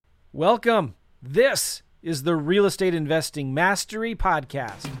Welcome. This is the Real Estate Investing Mastery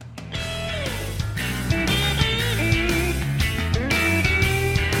Podcast.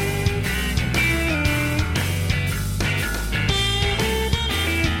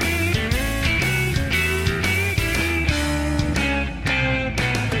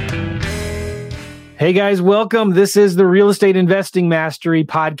 Hey guys, welcome. This is the Real Estate Investing Mastery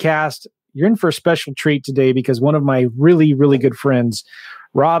Podcast. You're in for a special treat today because one of my really, really good friends,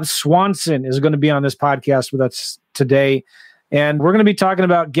 Rob Swanson, is going to be on this podcast with us today. And we're going to be talking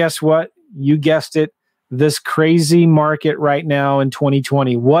about, guess what? You guessed it, this crazy market right now in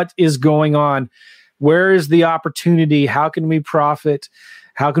 2020. What is going on? Where is the opportunity? How can we profit?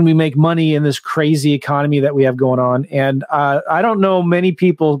 How can we make money in this crazy economy that we have going on? And I don't know many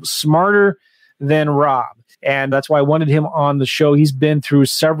people smarter than Rob. And that's why I wanted him on the show. He's been through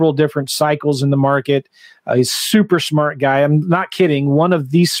several different cycles in the market. He's a super smart guy. I'm not kidding. One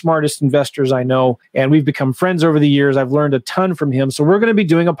of the smartest investors I know. And we've become friends over the years. I've learned a ton from him. So we're going to be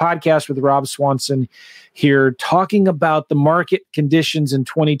doing a podcast with Rob Swanson here, talking about the market conditions in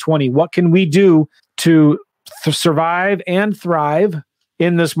 2020. What can we do to survive and thrive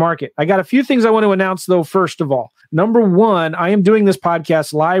in this market? I got a few things I want to announce, though, first of all. Number one, I am doing this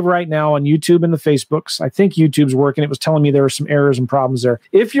podcast live right now on YouTube and the Facebooks. I think YouTube's working. It was telling me there were some errors and problems there.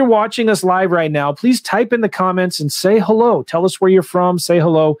 If you're watching us live right now, please type in the comments and say hello. Tell us where you're from. Say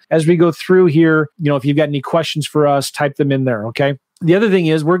hello. As we go through here, if you've got any questions for us, type them in there, okay? The other thing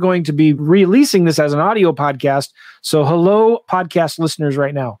is we're going to be releasing this as an audio podcast. So hello, podcast listeners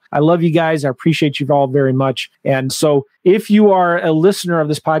right now. I love you guys. I appreciate you all very much. And so if you are a listener of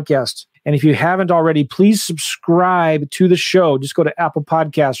this podcast, and if you haven't already, please subscribe to the show. Just go to Apple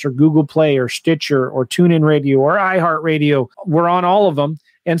Podcasts or Google Play or Stitcher or TuneIn Radio or iHeartRadio. We're on all of them.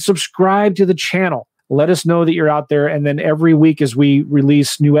 And subscribe to the channel. Let us know that you're out there. And then every week as we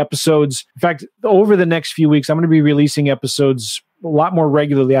release new episodes, in fact, over the next few weeks, I'm going to be releasing episodes a lot more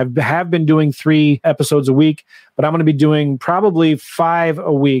regularly. I have been doing 3 episodes a week, but I'm going to be doing probably 5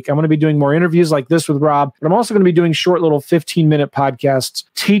 a week. I'm going to be doing more interviews like this with Rob, but I'm also going to be doing short little 15-minute podcasts,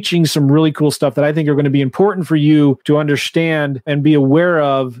 teaching some really cool stuff that I think are going to be important for you to understand and be aware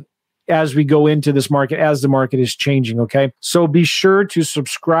of as we go into this market, as the market is changing, okay? So be sure to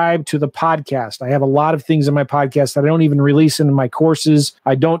subscribe to the podcast. I have a lot of things in my podcast that I don't even release in my courses.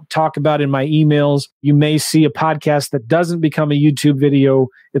 I don't talk about in my emails. You may see a podcast that doesn't become a YouTube video.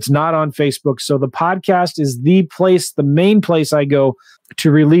 It's not on Facebook. So the podcast is the main place I go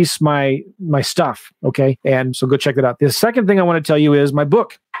to release my stuff, okay? And so go check that out. The second thing I want to tell you is my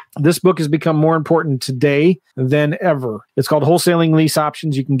book. This book has become more important today than ever. It's called Wholesaling Lease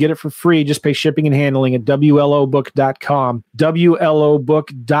Options. You can get it for free. Just pay shipping and handling at WLObook.com. WLObook.com.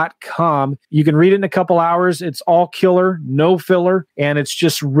 You can read it in a couple hours. It's all killer, no filler, and it's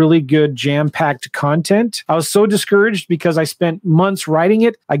just really good, jam-packed content. I was so discouraged because I spent months writing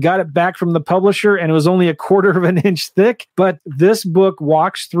it. I got it back from the publisher, and it was only a quarter of an inch thick. But this book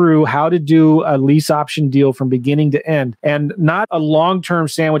walks through how to do a lease option deal from beginning to end, and not a long-term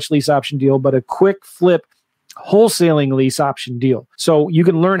sandwich lease option deal, but a quick flip wholesaling lease option deal. So you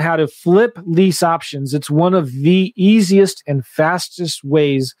can learn how to flip lease options. It's one of the easiest and fastest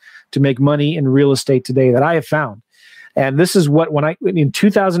ways to make money in real estate today that I have found. And this is what, in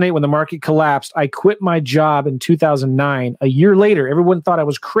 2008, when the market collapsed, I quit my job in 2009. A year later, everyone thought I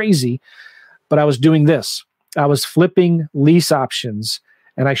was crazy, but I was doing this. I was flipping lease options.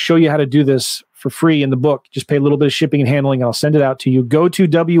 And I show you how to do this for free in the book. Just pay a little bit of shipping and handling. I'll send it out to you. Go to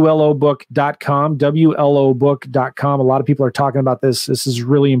WLObook.com, WLObook.com. A lot of people are talking about this. This is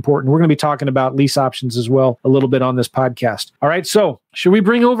really important. We're going to be talking about lease options as well a little bit on this podcast. All right. So should we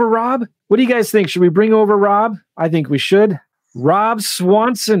bring over Rob? What do you guys think? Should we bring over Rob? I think we should. Rob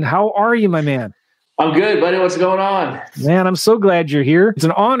Swanson, how are you, my man? I'm good, buddy. What's going on? Man, I'm so glad you're here. It's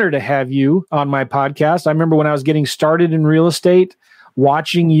an honor to have you on my podcast. I remember when I was getting started in real estate,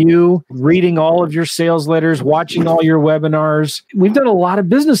 watching you, reading all of your sales letters, watching all your webinars. We've done a lot of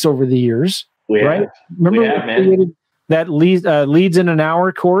business over the years, right? Remember when we created that Leads in an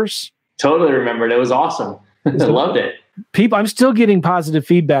Hour course? Totally remembered. It was awesome. I loved it. I'm still getting positive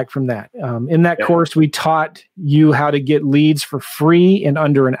feedback from that. In that course, we taught you how to get leads for free in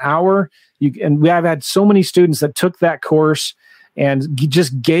under an hour. And I've had so many students that took that course and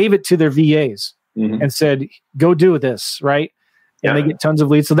just gave it to their VAs and said, go do this, right? And they get tons of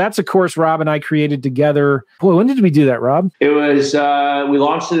leads. So that's a course Rob and I created together. Boy, when did we do that, Rob? It was, we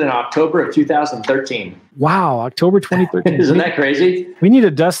launched it in October of 2013. Wow, October 2013. Isn't that crazy? We need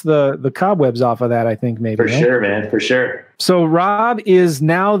to dust the cobwebs off of that, I think, maybe. For sure, man. For sure. So Rob is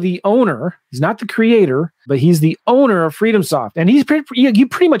now the owner. He's not the creator, but he's the owner of FreedomSoft, and you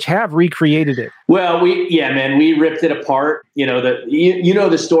pretty much have recreated it. Well, we ripped it apart. You know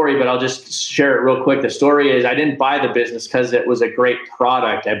the story, but I'll just share it real quick. The story is I didn't buy the business because it was a great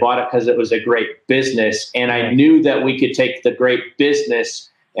product. I bought it because it was a great business, and I knew that we could take the great business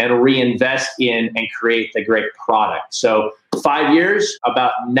and reinvest in and create the great product. So 5 years,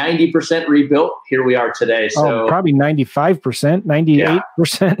 about 90% rebuilt. Here we are today. So probably 95%,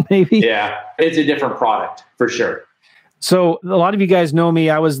 98% maybe. Yeah, it's a different product for sure. So a lot of you guys know me.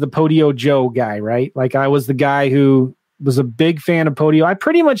 I was the Podio Joe guy, right? Like I was the guy who was a big fan of Podio. I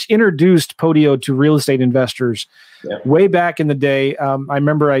pretty much introduced Podio to real estate investors way back in the day. I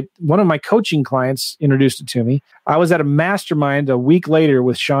remember one of my coaching clients introduced it to me. I was at a mastermind a week later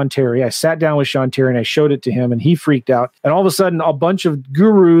with Sean Terry. I sat down with Sean Terry and I showed it to him and he freaked out. And all of a sudden, a bunch of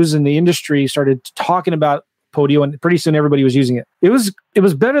gurus in the industry started talking about Podio, and pretty soon everybody was using it. It was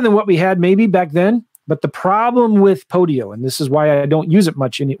better than what we had maybe back then. But the problem with Podio, and this is why I don't use it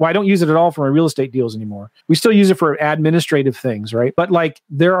much, I don't use it at all for my real estate deals anymore. We still use it for administrative things, right? But like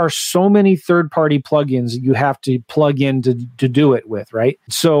there are so many third-party plugins that you have to plug in to do it with, right?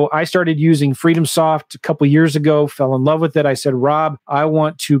 So I started using FreedomSoft a couple years ago, fell in love with it. I said, Rob, I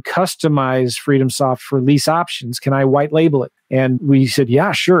want to customize FreedomSoft for lease options. Can I white label it? And we said,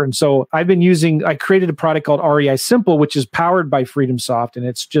 yeah, sure. And so I created a product called REI Simple, which is powered by FreedomSoft. And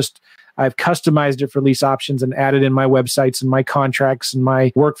it's just, I've customized it for lease options and added in my websites and my contracts and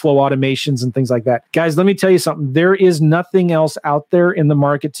my workflow automations and things like that. Guys, let me tell you something. There is nothing else out there in the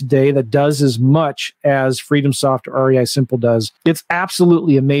market today that does as much as FreedomSoft or REI Simple does. It's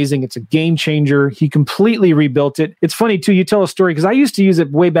absolutely amazing. It's a game changer. He completely rebuilt it. It's funny too, you tell a story because I used to use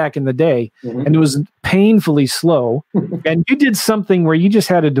it way back in the day and it was painfully slow. And you did something where you just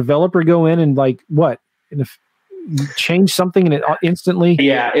had a developer go in and change something and it instantly.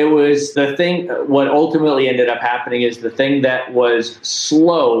 Yeah, it was the thing. What ultimately ended up happening is the thing that was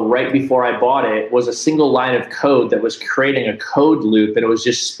slow right before I bought it was a single line of code that was creating a code loop and it was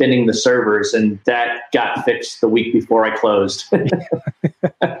just spinning the servers, and that got fixed the week before I closed.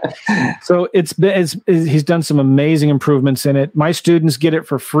 So he's done some amazing improvements in it. My students get it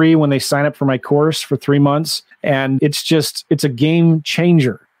for free when they sign up for my course for 3 months, and it's a game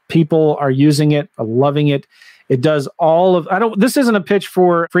changer. People are using it, are loving it. It does this isn't a pitch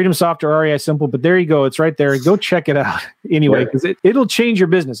for FreedomSoft or REI Simple, but there you go. It's right there. Go check it out anyway, because it'll change your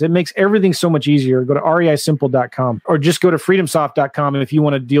business. It makes everything so much easier. Go to reisimple.com or just go to freedomsoft.com if you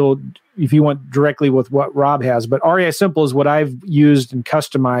want directly with what Rob has. But REI Simple is what I've used and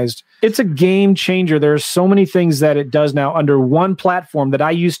customized. It's a game changer. There's so many things that it does now under one platform that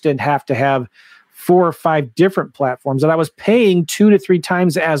I used to have 4 or 5 different platforms that I was paying 2 to 3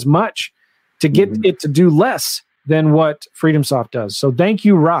 times as much to get it to do less than what FreedomSoft does. So thank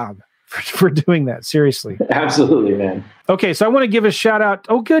you, Rob, for doing that. Seriously. Absolutely, man. Okay, so I want to give a shout out.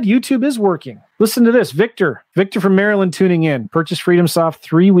 Oh, good. YouTube is working. Listen to this. Victor from Maryland tuning in. Purchased FreedomSoft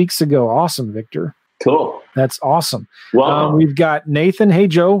 3 weeks ago. Awesome, Victor. Cool. That's awesome. Wow. We've got Nathan. Hey,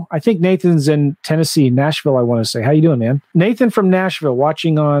 Joe. I think Nathan's in Tennessee, Nashville, I want to say. How you doing, man? Nathan from Nashville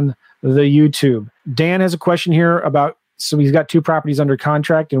watching on the YouTube. Dan has a question here about, so he's got 2 properties under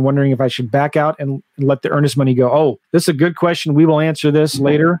contract and wondering if I should back out and let the earnest money go. Oh, this is a good question. We will answer this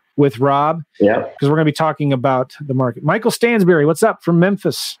later with Rob. Yeah. Because we're going to be talking about the market. Michael Stansberry, what's up from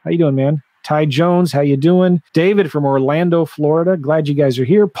Memphis? How you doing, man? Ty Jones, how you doing? David from Orlando, Florida. Glad you guys are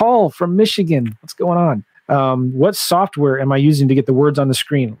here. Paul from Michigan. What's going on? What software am I using to get the words on the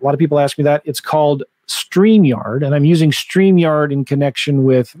screen? A lot of people ask me that. It's called StreamYard, and I'm using StreamYard in connection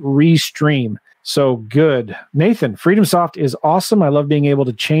with Restream. So good. Nathan, FreedomSoft is awesome. I love being able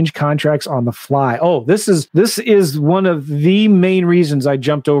to change contracts on the fly. Oh, this is one of the main reasons I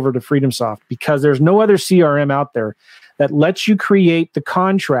jumped over to FreedomSoft, because there's no other CRM out there that lets you create the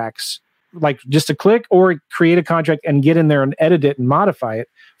contracts, like just a click or create a contract and get in there and edit it and modify it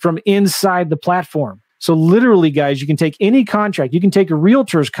from inside the platform. So literally, guys, you can take any contract. You can take a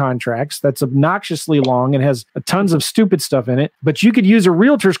realtor's contracts that's obnoxiously long and has tons of stupid stuff in it, but you could use a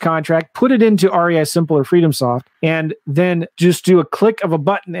realtor's contract, put it into REI Simple or FreedomSoft, and then just do a click of a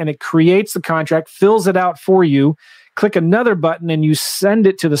button and it creates the contract, fills it out for you. Click another button and you send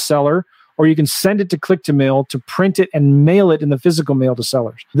it to the seller, or you can send it to Click to Mail to print it and mail it in the physical mail to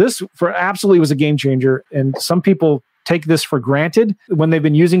sellers. This absolutely was a game changer, and some people take this for granted when they've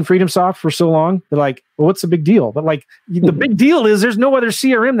been using FreedomSoft for so long. They're like, well, what's the big deal? But like, the big deal is there's no other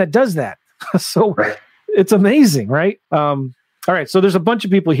CRM that does that. So It's amazing, right? All right. So there's a bunch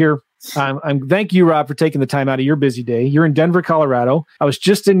of people here. Thank you, Rob, for taking the time out of your busy day. You're in Denver, Colorado. I was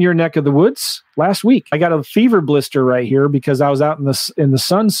just in your neck of the woods last week. I got a fever blister right here because I was out in the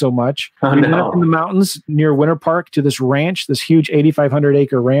sun so much. Oh, we went up in the mountains near Winter Park to this ranch, this huge 8,500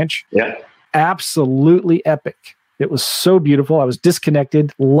 acre ranch. Yeah. Absolutely epic. It was so beautiful. I was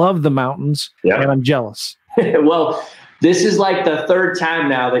disconnected, loved the mountains, and I'm jealous. Well, this is like the third time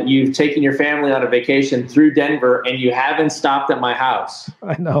now that you've taken your family on a vacation through Denver and you haven't stopped at my house.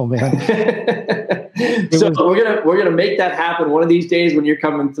 I know, man. We're gonna make that happen one of these days when you're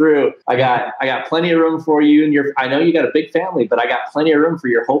coming through. I got plenty of room for you and I know you got a big family, but I got plenty of room for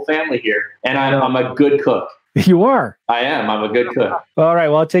your whole family here. And I'm a good cook. You are. I am. I'm a good cook. All right.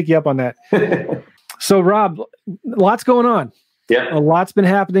 Well, I'll take you up on that. So, Rob, lots going on. Yeah. A lot's been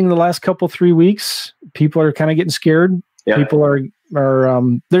happening the last 3 weeks. People are kind of getting scared. Yeah. People are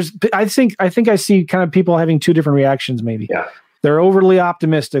I think I see kind of people having two different reactions maybe. Yeah. They're overly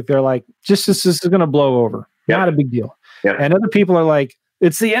optimistic. They're like, this is going to blow over. Yeah. Not a big deal. Yeah. And other people are like,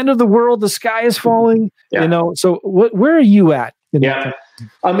 it's the end of the world. The sky is falling. Yeah. So where are you at?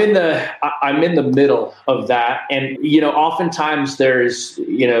 I'm in the middle of that. And, oftentimes there's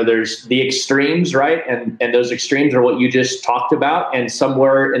the extremes, right? And those extremes are what you just talked about. And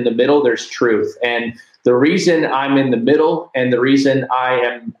somewhere in the middle, there's truth. And the reason I'm in the middle and the reason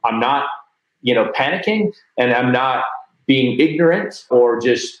I'm not, panicking and I'm not being ignorant or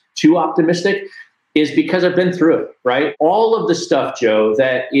just too optimistic is because I've been through it, right? All of the stuff, Joe,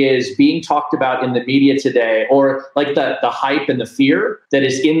 that is being talked about in the media today, or like the hype and the fear that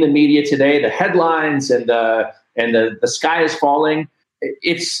is in the media today, the headlines and the sky is falling,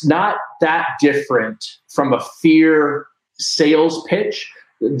 it's not that different from a fear sales pitch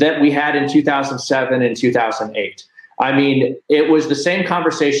that we had in 2007 and 2008. I mean, it was the same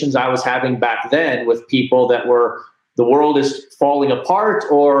conversations I was having back then with people that were, the world is falling apart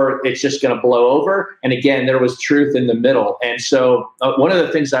or it's just going to blow over. And again, there was truth in the middle. And so one of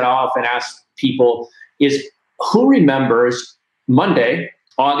the things that I often ask people is, who remembers Monday,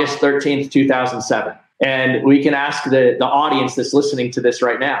 August 13th, 2007? And we can ask the audience that's listening to this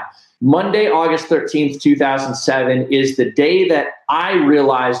right now. Monday, August 13th, 2007 is the day that I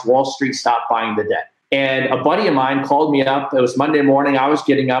realized Wall Street stopped buying the debt. And a buddy of mine called me up. It was Monday morning. I was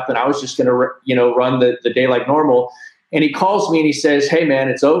getting up and I was just going to, run the day like normal. And he calls me and he says, "Hey man,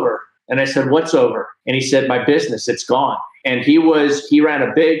 it's over." And I said, "What's over?" And he said, "My business, it's gone." And he ran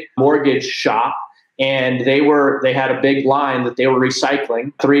a big mortgage shop, and they had a big line that they were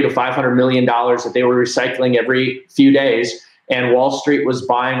recycling, $300 to $500 million that they were recycling every few days. And Wall Street was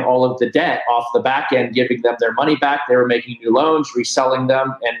buying all of the debt off the back end, giving them their money back. They were making new loans, reselling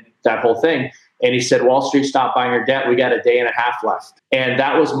them, and that whole thing. And he said, "Wall Street stopped buying our debt. We got a day and a half left." And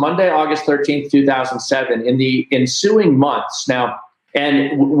that was Monday, August 13th, 2007. In the ensuing months now, and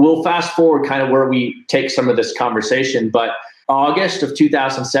we'll fast forward kind of where we take some of this conversation, but August of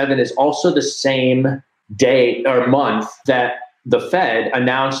 2007 is also the same day or month that the Fed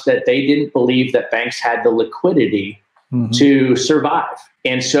announced that they didn't believe that banks had the liquidity to survive.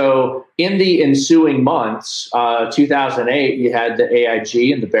 And so in the ensuing months, 2008, you had the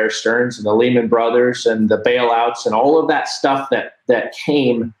AIG and the Bear Stearns and the Lehman Brothers and the bailouts and all of that stuff that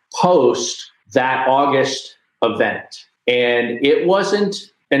came post that August event. And it wasn't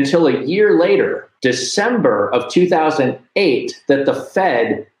until a year later, December of 2008, that the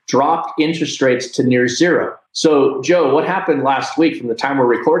Fed dropped interest rates to near zero. So, Joe, what happened last week from the time we're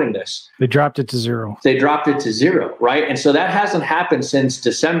recording this? They dropped it to zero. They dropped it to zero, right? And so that hasn't happened since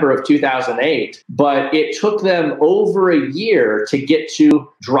December of 2008, but it took them over a year to get to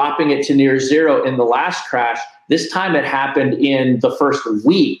dropping it to near zero in the last crash. This time it happened in the first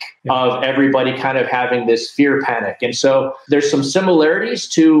week of everybody kind of having this fear panic. And so there's some similarities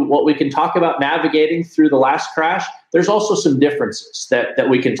to what we can talk about navigating through the last crash. There's also some differences that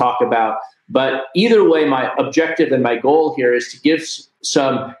we can talk about. But either way, my objective and my goal here is to give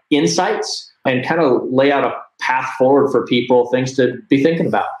some insights and kind of lay out a path forward for people, things to be thinking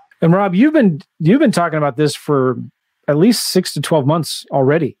about. And Rob, you've been talking about this for at least 6 to 12 months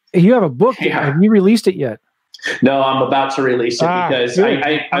already. You have a book. Yeah. Have you released it yet? No, I'm about to release it because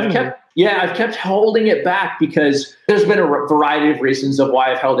I've kept holding it back because there's been a variety of reasons of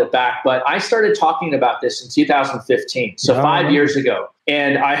why I've held it back. But I started talking about this in 2015, so 5 years ago.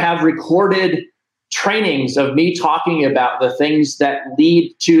 And I have recorded trainings of me talking about the things that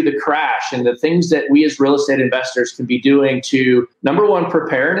lead to the crash and the things that we as real estate investors can be doing to, number one,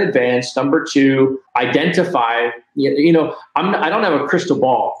 prepare in advance. Number two, identify, I don't have a crystal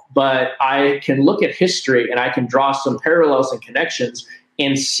ball, but I can look at history and I can draw some parallels and connections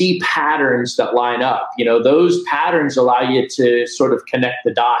and see patterns that line up. Those patterns allow you to sort of connect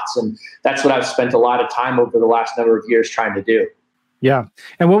the dots. And that's what I've spent a lot of time over the last number of years trying to do. Yeah.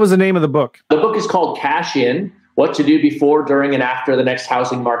 And what was the name of the book? The book is called Cash In: What to Do Before, During, and After the Next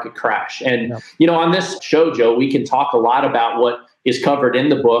Housing Market Crash. And, on this show, Joe, we can talk a lot about what is covered in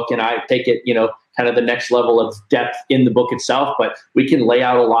the book, and I take it, kind of the next level of depth in the book itself, but we can lay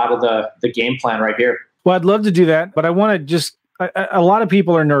out a lot of the game plan right here. Well, I'd love to do that, but I want to just, a lot of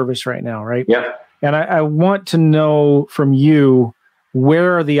people are nervous right now, right? Yep. And I want to know from you,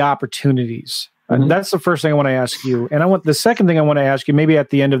 where are the opportunities? Mm-hmm. That's the first thing I want to ask you. And the second thing I want to ask you, maybe at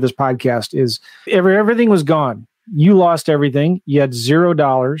the end of this podcast, is everything was gone. You lost everything. You had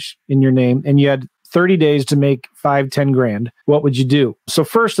 $0 in your name, and you had 30 days to make 5-10 grand. What would you do? So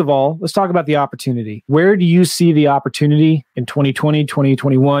first of all, let's talk about the opportunity. Where do you see the opportunity in 2020,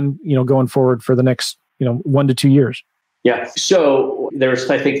 2021, going forward for the next, 1 to 2 years? Yeah. So there's,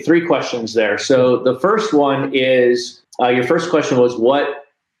 I think, 3 questions there. So the first one is, your first question was, what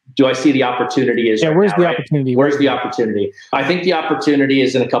do I see the opportunity is? Yeah, where's the opportunity? Where's the opportunity? I think the opportunity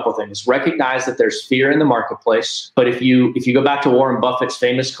is in a couple of things. Recognize that there's fear in the marketplace. But if you go back to Warren Buffett's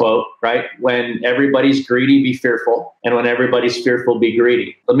famous quote, right? When everybody's greedy, be fearful. And when everybody's fearful, be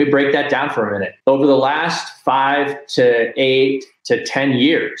greedy. Let me break that down for a minute. Over the last 5 to 8 to 10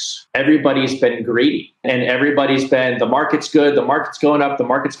 years, everybody's been greedy, and everybody's been, the market's good, the market's going up, the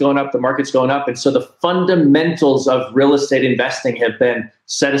market's going up, the market's going up. And so the fundamentals of real estate investing have been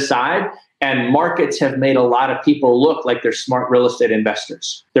set aside, and markets have made a lot of people look like they're smart real estate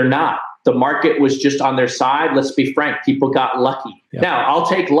investors. They're not. The market was just on their side. Let's be frank. People got lucky. Yep. Now, I'll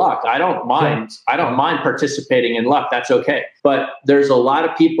take luck. I don't mind. I don't mind participating in luck. That's okay. But there's a lot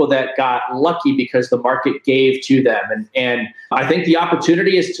of people that got lucky because the market gave to them. And I think the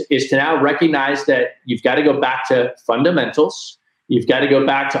opportunity is to now recognize that you've got to go back to fundamentals. You've got to go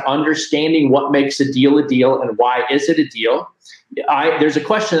back to understanding what makes a deal and why is it a deal. There's a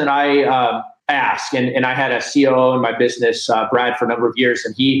question that I ask, and I had a COO in my business, Brad, for a number of years,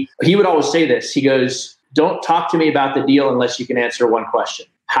 and he would always say this. He goes, don't talk to me about the deal unless you can answer one question.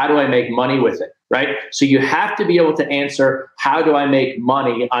 How do I make money with it? Right? So you have to be able to answer, how do I make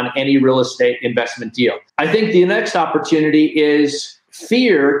money on any real estate investment deal? I think the next opportunity is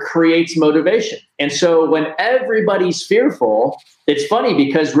fear creates motivation. And so when everybody's fearful, it's funny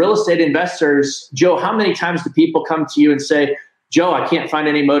because real estate investors, Joe, how many times do people come to you and say, Joe, I can't find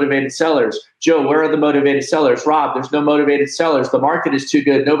any motivated sellers. Joe, where are the motivated sellers? Rob, there's no motivated sellers. The market is too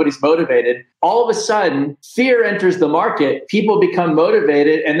good. Nobody's motivated. All of a sudden, fear enters the market. People become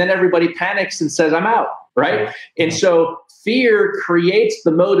motivated, and then everybody panics and says, I'm out, right? And so fear creates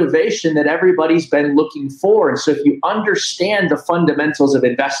the motivation that everybody's been looking for. And so if you understand the fundamentals of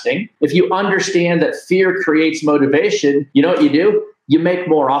investing, if you understand that fear creates motivation, you know what you do? You make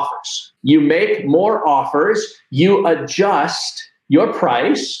more offers. You make more offers. You adjust your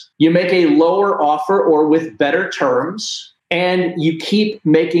price. You make a lower offer or with better terms, and you keep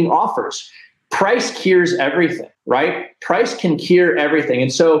making offers. Price cures everything, right? Price can cure everything.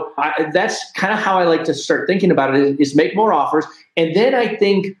 And so that's kind of how I like to start thinking about it, is make more offers. And then I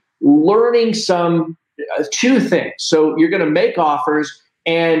think learning two things. So you're going to make offers,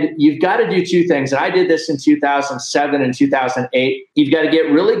 and you've got to do two things. And I did this in 2007 and 2008. You've got to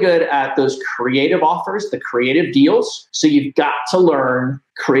get really good at those creative offers, the creative deals. So you've got to learn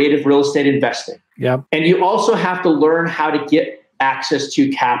creative real estate investing. Yeah. And you also have to learn how to get access to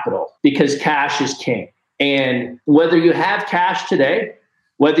capital, because cash is king. And whether you have cash today,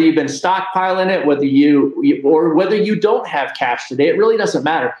 whether you've been stockpiling it, whether you don't have cash today, it really doesn't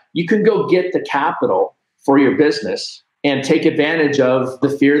matter. You can go get the capital for your business and take advantage of the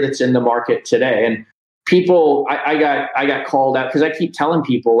fear that's in the market today. And people, I got called out because I keep telling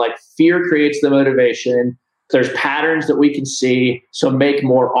people, like, fear creates the motivation. There's patterns that we can see, so make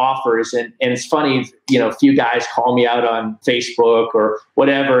more offers. And it's funny, a few guys call me out on Facebook or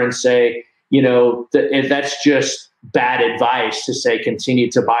whatever and say, that's just bad advice to say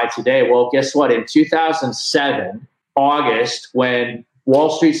continue to buy today. Well, guess what? In 2007, August, when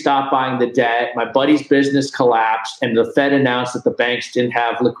Wall Street stopped buying the debt, my buddy's business collapsed, and the Fed announced that the banks didn't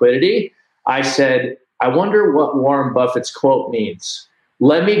have liquidity, I said, I wonder what Warren Buffett's quote means.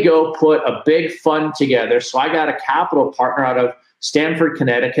 Let me go put a big fund together. So I got a capital partner out of Stamford,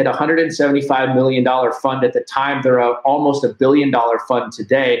 Connecticut, $175 million fund at the time. They're almost $1 billion fund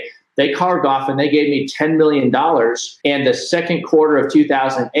today. They carved off and they gave me $10 million. And the second quarter of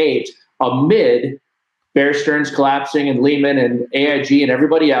 2008, amid Bear Stearns collapsing and Lehman and AIG and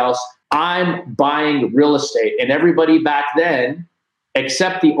everybody else, I'm buying real estate. And everybody back then,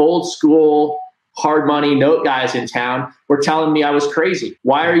 except the old school hard money note guys in town were telling me I was crazy.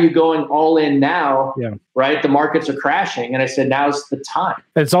 Why are you going all in now? Yeah. Right? The markets are crashing. And I said, now's the time.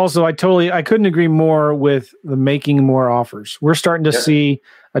 It's also, I couldn't agree more with the making more offers. We're starting to see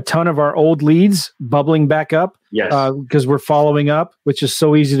a ton of our old leads bubbling back up. Yes. Because we're following up, which is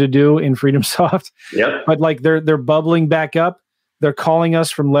so easy to do in FreedomSoft. Yep. But like they're bubbling back up. They're calling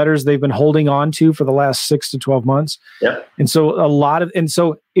us from letters they've been holding on to for the last 6 to 12 months. Yep. And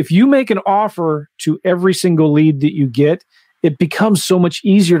so if you make an offer to every single lead that you get, it becomes so much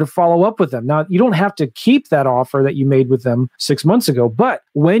easier to follow up with them. Now, you don't have to keep that offer that you made with them 6 months ago, but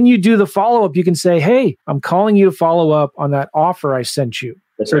when you do the follow-up, you can say, hey, I'm calling you to follow up on that offer I sent you.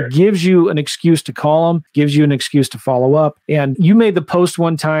 So it gives you an excuse to call them, gives you an excuse to follow up. And you made the post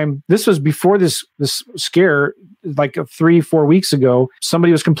one time. This was before this scare, like 3-4 weeks ago.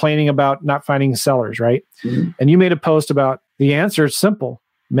 Somebody was complaining about not finding sellers, right? Mm-hmm. And you made a post about the answer is simple.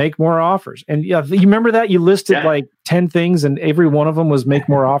 Make more offers. And you remember that? You listed like 10 things and every one of them was make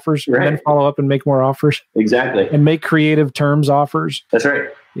more offers, and then follow up and make more offers. Exactly. And make creative terms offers. That's right.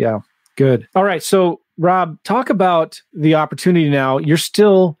 Yeah. Good. All right. So Rob, talk about the opportunity now. You're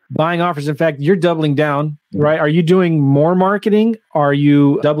still buying offers. In fact, you're doubling down, right? Are you doing more marketing? Are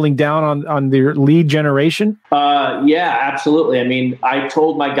you doubling down on the lead generation? Yeah, absolutely. I mean, I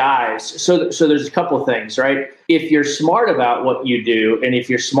told my guys, so there's a couple of things, right? If you're smart about what you do, and if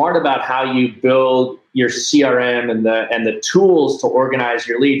you're smart about how you build your CRM and the tools to organize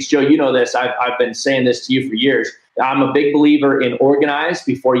your leads, Joe, you know this, I've been saying this to you for years. I'm a big believer in organize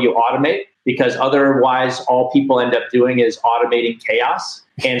before you automate, because otherwise all people end up doing is automating chaos.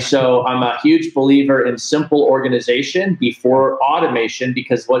 And so I'm a huge believer in simple organization before automation,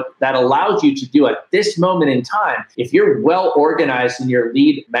 because what that allows you to do at this moment in time, if you're well organized in your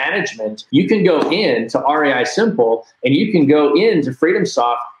lead management, you can go into REI Simple and you can go into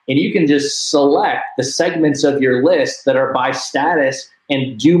FreedomSoft and you can just select the segments of your list that are by status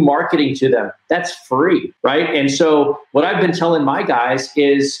and do marketing to them. That's free, right? And so what I've been telling my guys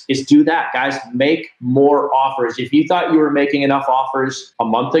is do that. Guys, make more offers. If you thought you were making enough offers a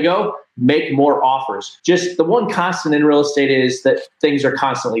month ago, make more offers. Just the one constant in real estate is that things are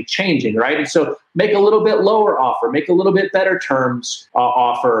constantly changing, right? And so make a little bit lower offer, make a little bit better terms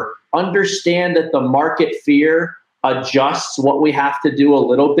offer. Understand that the market fear adjusts what we have to do a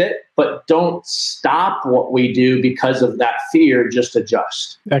little bit, but don't stop what we do because of that fear, just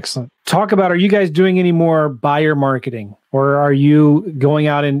adjust. Excellent. Talk about, are you guys doing any more buyer marketing, or are you going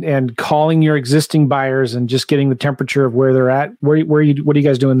out and calling your existing buyers and just getting the temperature of where they're at? What are you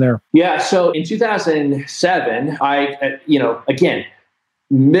guys doing there? Yeah. So in 2007, again,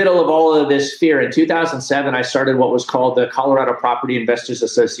 middle of all of this fear, in 2007, I started what was called the Colorado Property Investors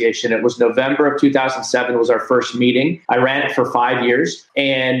Association. It was November of 2007 was our first meeting. I ran it for 5 years.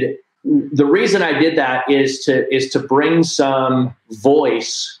 And the reason I did that is to bring some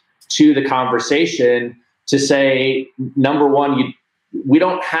voice to the conversation, to say, number one, we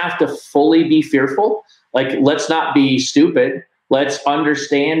don't have to fully be fearful. Like, let's not be stupid. Let's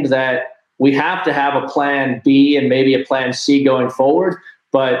understand that we have to have a plan B and maybe a plan C going forward.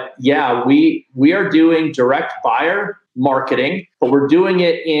 But yeah, we are doing direct buyer marketing, but we're doing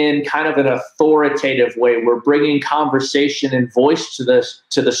it in kind of an authoritative way. We're bringing conversation and voice to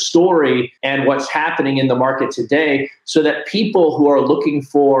the story and what's happening in the market today, so that people who are looking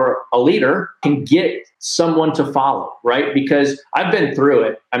for a leader can get someone to follow, right? Because I've been through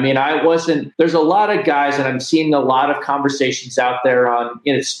it. I mean, there's a lot of guys, and I'm seeing a lot of conversations out there on,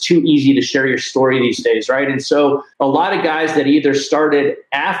 it's too easy to share your story these days, right? And so a lot of guys that either started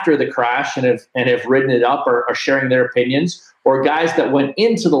after the crash and have ridden it up are sharing their opinions, or guys that went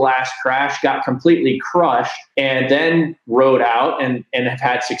into the last crash, got completely crushed, and then rode out and have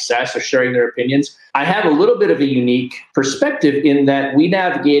had success, or sharing their opinions. I have a little bit of a unique perspective in that we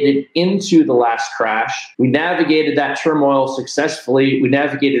navigated into the last crash. We navigated that turmoil successfully. We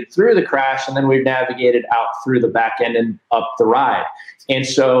navigated through the crash, and then we navigated out through the back end and up the ride. And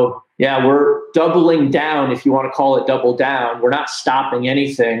so, yeah, we're doubling down, if you want to call it double down. We're not stopping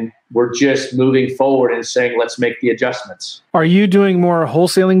anything. We're just moving forward and saying, let's make the adjustments. Are you doing more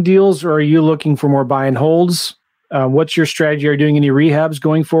wholesaling deals, or are you looking for more buy and holds? What's your strategy? Are you doing any rehabs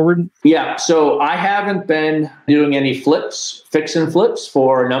going forward? Yeah, so I haven't been doing any fix and flips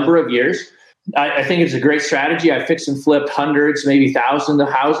for a number of years. I think it's a great strategy. I fixed and flipped hundreds, maybe thousands of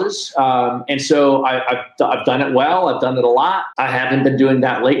houses. And so I've done it well. I've done it a lot. I haven't been doing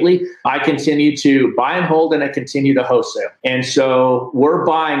that lately. I continue to buy and hold, and I continue to wholesale. And so we're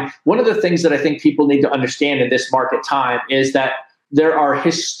buying. One of the things that I think people need to understand in this market time is that there are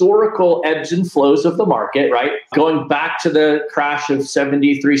historical ebbs and flows of the market, right? Going back to the crash of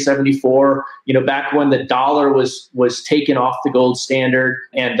 73, 74, back when the dollar was taken off the gold standard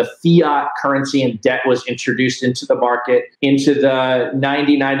and the fiat currency and debt was introduced into the market, into the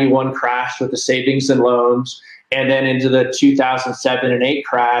 90, 91 crash with the savings and loans, and then into the 2007 and 8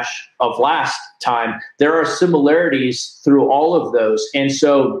 crash of last time. There are similarities through all of those. And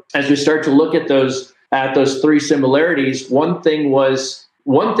so as we start to look at those three similarities, one thing was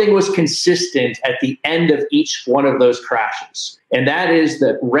consistent at the end of each one of those crashes. And that is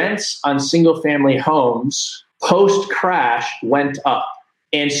that rents on single family homes post-crash went up.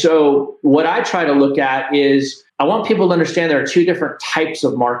 And so what I try to look at is I want people to understand there are two different types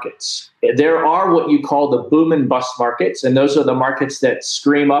of markets. There are what you call the boom and bust markets, and those are the markets that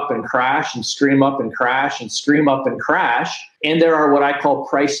scream up and crash and scream up and crash and scream up and crash. And there are what I call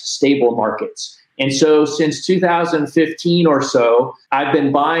price stable markets. And so since 2015 or so, I've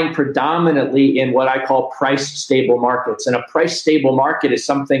been buying predominantly in what I call price stable markets. And a price stable market is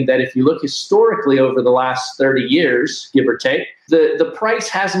something that if you look historically over the last 30 years, give or take, the price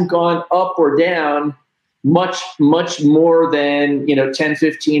hasn't gone up or down much more than 10,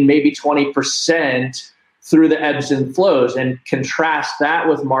 15, maybe 20% through the ebbs and flows. And contrast that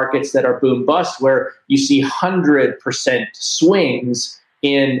with markets that are boom bust, where you see 100% swings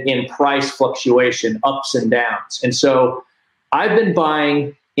in price fluctuation, ups and downs. And so I've been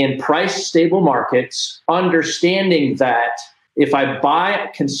buying in price stable markets, understanding that if I buy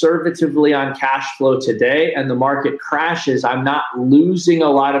conservatively on cash flow today and the market crashes, I'm not losing a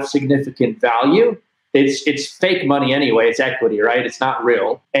lot of significant value. It's fake money anyway. It's equity, right? It's not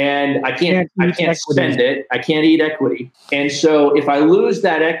real. And I can't spend it. I can't eat equity. And so if I lose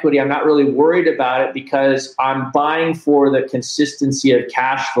that equity, I'm not really worried about it because I'm buying for the consistency of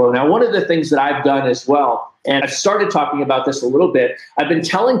cash flow. Now, one of the things that I've done as well, and I've started talking about this a little bit. I've been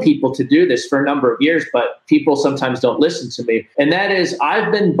telling people to do this for a number of years, but people sometimes don't listen to me. And that is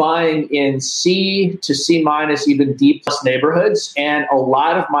I've been buying in C to C minus, even D plus neighborhoods. And a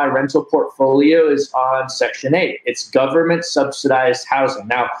lot of my rental portfolio is on Section 8. It's government subsidized housing.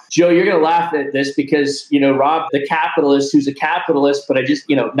 Now, Joe, you're going to laugh at this because, Rob, the capitalist who's a capitalist, but I just,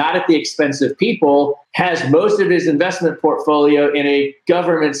 not at the expense of people, has most of his investment portfolio in a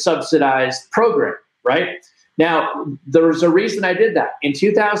government subsidized program, right? Now, there was a reason I did that. In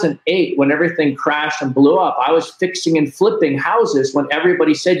 2008, when everything crashed and blew up, I was fixing and flipping houses when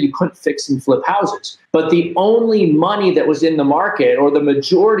everybody said you couldn't fix and flip houses. But the only money that was in the market, or the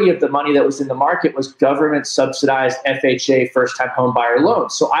majority of the money that was in the market, was government subsidized FHA first-time home buyer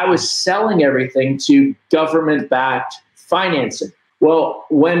loans. So I was selling everything to government-backed financing. Well,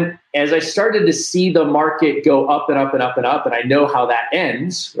 as I started to see the market go up and up and up and up, and I know how that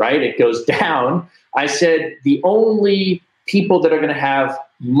ends, right? It goes down. I said, the only people that are going to have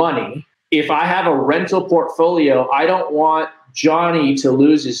money, if I have a rental portfolio, I don't want Johnny to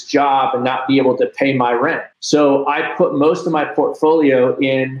lose his job and not be able to pay my rent. So I put most of my portfolio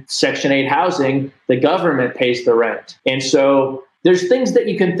in Section 8 housing. The government pays the rent. And so there's things that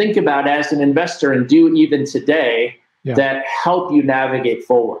you can think about as an investor and do even today that help you navigate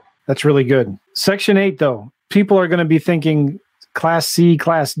forward. That's really good. Section 8, though, people are going to be thinking Class C,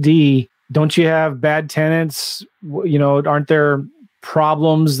 Class D. Don't you have bad tenants? Aren't there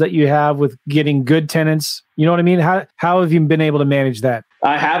problems that you have with getting good tenants? You know what I mean? How have you been able to manage that?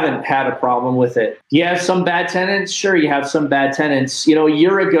 I haven't had a problem with it. You have some bad tenants? Sure, you have some bad tenants. A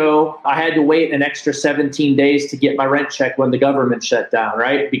year ago, I had to wait an extra 17 days to get my rent check when the government shut down,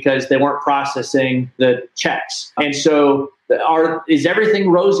 right? Because they weren't processing the checks. And so is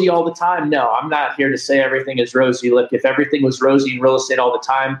everything rosy all the time? No, I'm not here to say everything is rosy. Look, if everything was rosy in real estate all the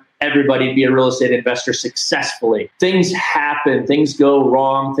time, everybody would be a real estate investor successfully. Things happen, things go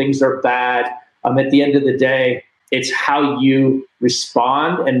wrong, things are bad. At the end of the day, it's how you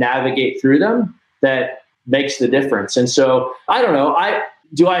respond and navigate through them that makes the difference. And so I don't know.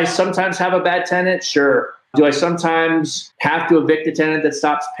 Do I sometimes have a bad tenant? Sure. Do I sometimes have to evict a tenant that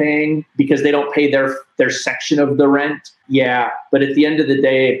stops paying because they don't pay their section of the rent? Yeah. But at the end of the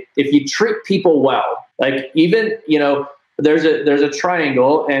day, if you treat people well, like even, there's a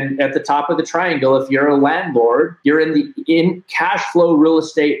triangle, and at the top of the triangle, if you're a landlord, you're in cash flow real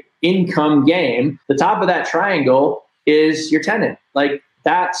estate income game. The top of that triangle is your tenant. Like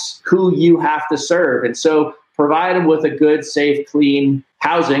that's who you have to serve. And so provide them with a good, safe, clean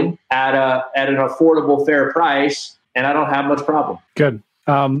housing at an affordable, fair price, and I don't have much problem. Good.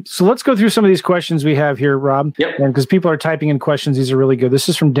 So let's go through some of these questions we have here, Rob. Yep. Because people are typing in questions. These are really good. This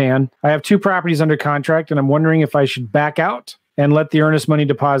is from Dan. I have 2 properties under contract, and I'm wondering if I should back out and let the earnest money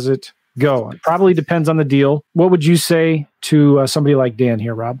deposit go? It probably depends on the deal. What would you say to somebody like Dan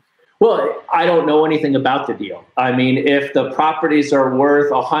here, Rob? Well, I don't know anything about the deal. I mean, if the properties are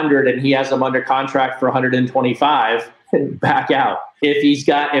worth 100 and he has them under contract for 125, back out.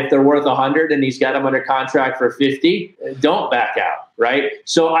 If they're worth 100 and he's got them under contract for 50, don't back out, right?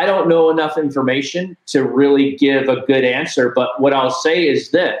 So I don't know enough information to really give a good answer, but what I'll say is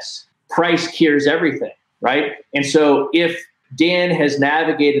this: price cures everything, right? And so if Dan has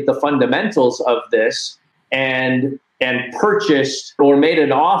navigated the fundamentals of this and purchased or made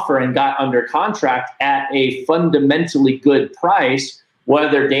an offer and got under contract at a fundamentally good price,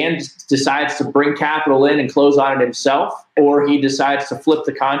 whether Dan decides to bring capital in and close on it himself, or he decides to flip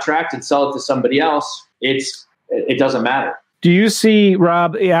the contract and sell it to somebody else, it doesn't matter. Do you see,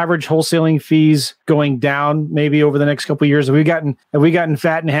 Rob, the average wholesaling fees going down maybe over the next couple of years? Have we gotten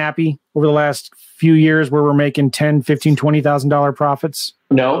fat and happy over the last few years where we're making $10,000, $15,000, $20,000 profits?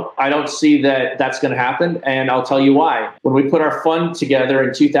 No, I don't see that that's going to happen. And I'll tell you why. When we put our fund together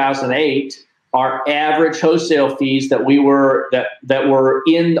in 2008, our average wholesale fees that were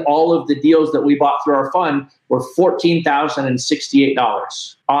in all of the deals that we bought through our fund were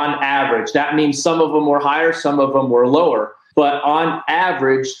 $14,068 on average. That means some of them were higher, some of them were lower. But on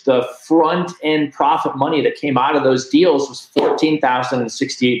average, the front end profit money that came out of those deals was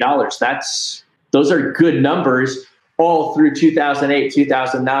 $14,068. Those are good numbers all through 2008,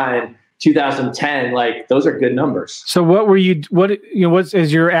 2009, 2010. Like, those are good numbers. So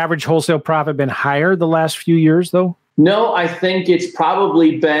has your average wholesale profit been higher the last few years though? No, I think it's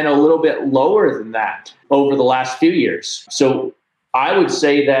probably been a little bit lower than that over the last few years. So I would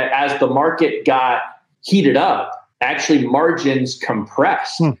say that as the market got heated up, actually margins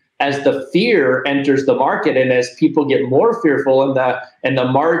compressed. As the fear enters the market and as people get more fearful and the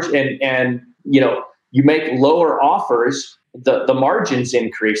margin and you make lower offers, the margins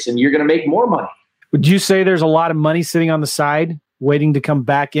increase and you're going to make more money. Would you say there's a lot of money sitting on the side waiting to come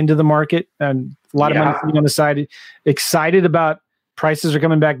back into the market, and a lot of money sitting on the side excited about prices are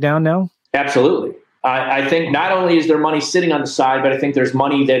coming back down now? Absolutely. I think not only is there money sitting on the side, but I think there's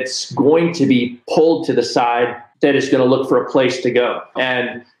money that's going to be pulled to the side that is going to look for a place to go.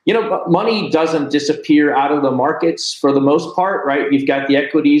 And, money doesn't disappear out of the markets for the most part, right? You've got the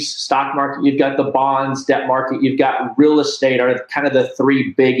equities, stock market, you've got the bonds, debt market, you've got real estate are kind of the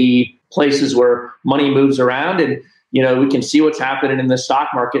three biggie places where money moves around. And, we can see what's happening in the stock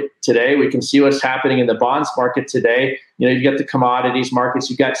market today. We can see what's happening in the bonds market today. You've got the commodities markets,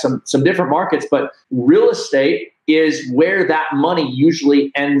 you've got some different markets, but real estate is where that money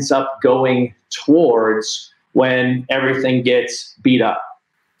usually ends up going towards when everything gets beat up.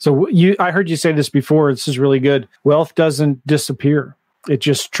 So I heard you say this before. This is really good. Wealth doesn't disappear. It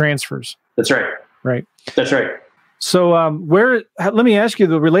just transfers. That's right. Right. That's right. So let me ask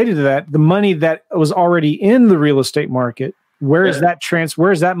you, related to that, the money that was already in the real estate market, where is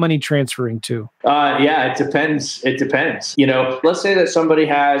that money transferring to? It depends. It depends. Let's say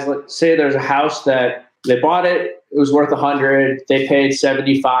that let's say there's a house that they bought it was worth 100, they paid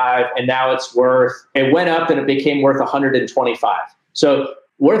 75, and now it went up and it became worth 125. So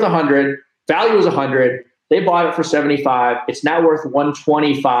worth 100, value was 100, they bought it for 75, it's now worth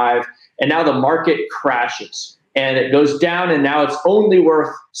 125, and now the market crashes and it goes down and now it's only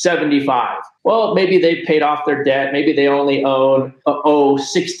worth 75. Well, maybe they paid off their debt, maybe they only owe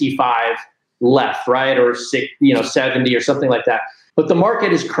 65 left, right? Or 70 or something like that. But the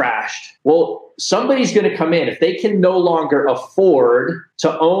market has crashed. Well, somebody's going to come in. If they can no longer afford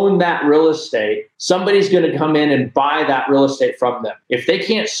to own that real estate, somebody's going to come in and buy that real estate from them. If they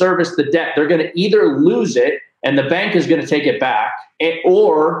can't service the debt, they're going to either lose it and the bank is going to take it back,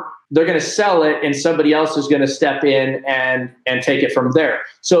 or they're going to sell it and somebody else is going to step in and take it from there.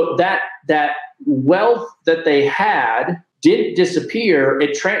 So that wealth that they had didn't disappear.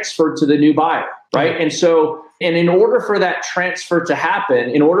 It transferred to the new buyer, right? And in order for that transfer to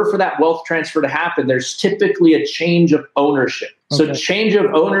happen, in order for that wealth transfer to happen, there's typically a change of ownership. Okay. So change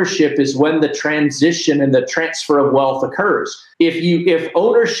of ownership is when the transition and the transfer of wealth occurs. If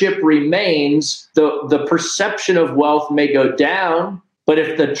ownership remains, the perception of wealth may go down, but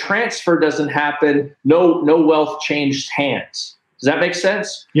if the transfer doesn't happen, no wealth changed hands. Does that make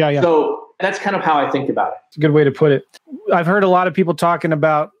sense? Yeah. So that's kind of how I think about it. It's a good way to put it. I've heard a lot of people talking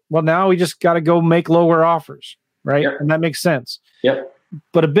about, well, now we just got to go make lower offers, right? Yep. And that makes sense. Yep.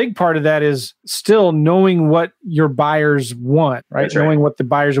 But a big part of that is still knowing what your buyers want, right? That's right. Knowing what the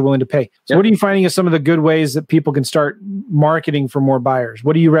buyers are willing to pay. So What are you finding as some of the good ways that people can start marketing for more buyers?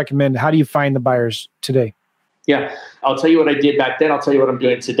 What do you recommend? How do you find the buyers today? Yeah. I'll tell you what I did back then. I'll tell you what I'm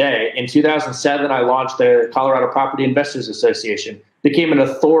doing today. In 2007, I launched the Colorado Property Investors Association, became an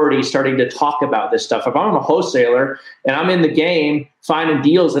authority starting to talk about this stuff. If I'm a wholesaler and I'm in the game finding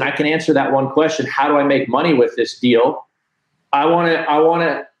deals and I can answer that one question, how do I make money with this deal? I want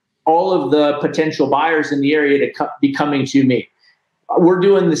to all of the potential buyers in the area to be coming to me. We're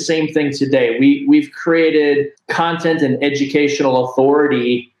doing the same thing today. We've created content and educational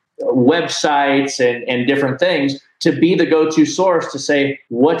authority websites and different things to be the go-to source to say,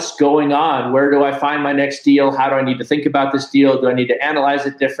 what's going on? Where do I find my next deal? How do I need to think about this deal? Do I need to analyze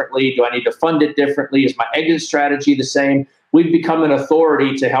it differently? Do I need to fund it differently? Is my exit strategy the same? We've become an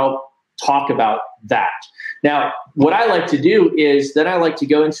authority to help talk about that. Now, what I like to do is then I like to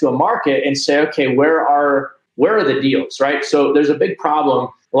go into a market and say, okay, where are the deals, right? So there's a big problem.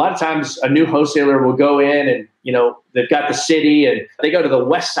 A lot of times a new wholesaler will go in and, they've got the city and they go to the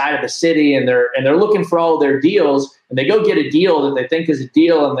west side of the city and they're looking for all their deals and they go get a deal that they think is a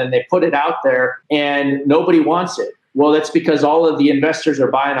deal and then they put it out there and nobody wants it. Well, that's because all of the investors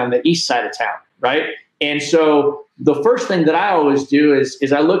are buying on the east side of town, right? And so the first thing that I always do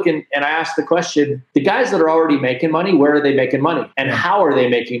is I look and I ask the question, the guys that are already making money, where are they making money and how are they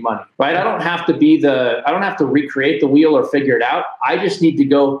making money, right? I don't have to recreate the wheel or figure it out. I just need to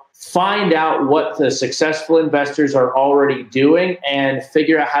go find out what the successful investors are already doing and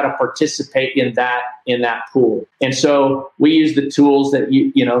figure out how to participate in that pool. And so we use the tools that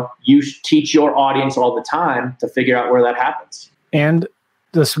you teach your audience all the time to figure out where that happens. And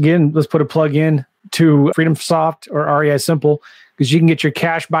let's put a plug in to FreedomSoft or REI Simple, because you can get your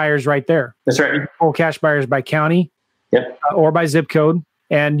cash buyers right there. That's right. You can pull cash buyers by county, yep, or by zip code.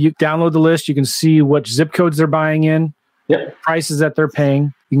 And you download the list. You can see what zip codes they're buying in, yep, prices that they're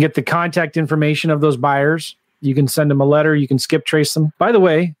paying. You can get the contact information of those buyers. You can send them a letter. You can skip trace them. By the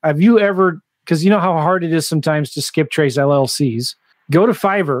way, have you ever, because you know how hard it is sometimes to skip trace LLCs, go to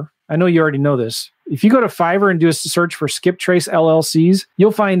Fiverr. I know you already know this. If you go to Fiverr and do a search for skip trace LLCs,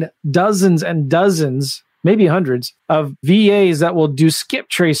 you'll find dozens and dozens, maybe hundreds of VAs that will do skip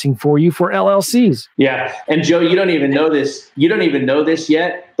tracing for you for LLCs. Yeah. And Joe, you don't even know this. You don't even know this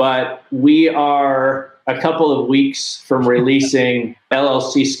yet, but we are a couple of weeks from releasing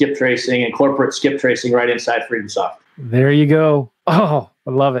LLC skip tracing and corporate skip tracing right inside FreedomSoft. There you go. Oh,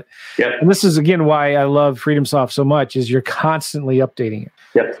 I love it. Yep. And this is, again, why I love FreedomSoft so much is you're constantly updating it.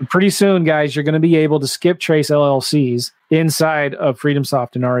 Yep. So pretty soon, guys, you're going to be able to skip trace LLCs inside of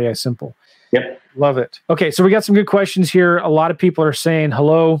FreedomSoft and REI Simple. Yep. Love it. Okay, so we got some good questions here. A lot of people are saying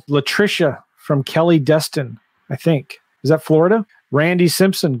hello. Latricia from Kelly Destin, I think. Is that Florida? Randy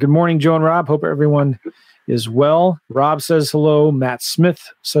Simpson. Good morning, Joe and Rob. Hope everyone is well. Rob says hello. Matt Smith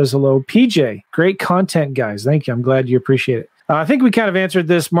says hello. PJ, great content, guys. Thank you. I'm glad you appreciate it. I think we kind of answered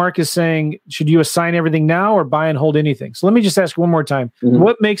this. Mark is saying, should you assign everything now or buy and hold anything? So let me just ask one more time. Mm-hmm.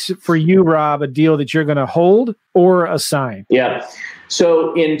 What makes it for you, Rob, a deal that you're going to hold or assign? Yeah.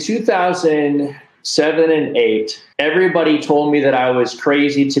 So in 2007 and 8, everybody told me that I was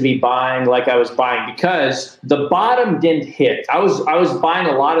crazy to be buying like I was buying because the bottom didn't hit. I was buying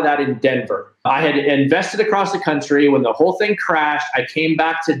a lot of that in Denver. I had invested across the country. When the whole thing crashed, I came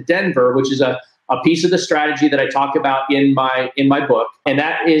back to Denver, which is a piece of the strategy that I talk about in my book. And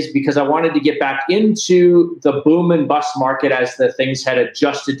that is because I wanted to get back into the boom and bust market as the things had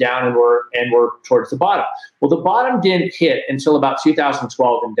adjusted down and were towards the bottom. Well, the bottom didn't hit until about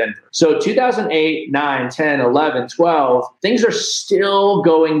 2012 in Denver. So 2008, 9, 10, 11, 12, things are still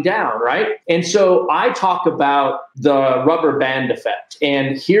going down, right? And so I talk about the rubber band effect.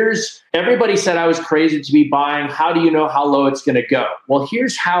 And everybody said I was crazy to be buying. How do you know how low it's going to go? Well,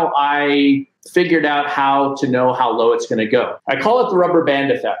 here's how I figured out how to know how low it's going to go. I call it the rubber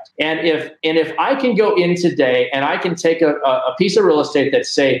band effect. And if I can go in today and I can take a piece of real estate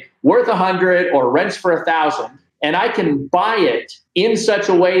that's, say, worth 100 or rents for 1,000, and I can buy it in such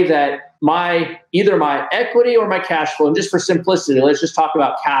a way that either my equity or my cash flow, and just for simplicity, let's just talk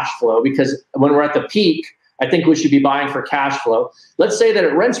about cash flow, because when we're at the peak, I think we should be buying for cash flow. Let's say that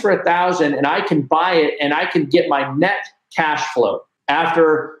it rents for 1,000 and I can buy it and I can get my net cash flow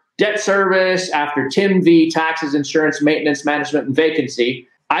after debt service, after TIM V, taxes, insurance, maintenance, management, and vacancy.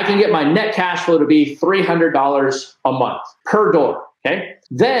 I can get my net cash flow to be $300 a month per door. Okay.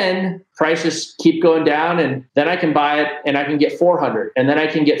 Then prices keep going down, and then I can buy it and I can get 400, and then I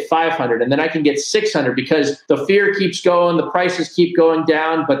can get 500, and then I can get 600 because the fear keeps going, the prices keep going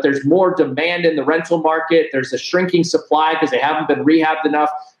down, but there's more demand in the rental market. There's a shrinking supply because they haven't been rehabbed enough.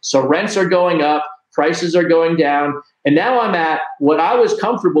 So rents are going up, prices are going down. And now I'm at what I was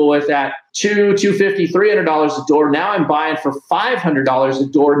comfortable with at $250, $300 a door. Now I'm buying for $500 a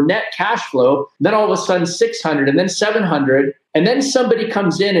door net cash flow. Then all of a sudden 600 and then 700. And then somebody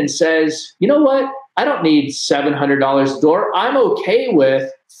comes in and says, you know what? I don't need $700 a door. I'm okay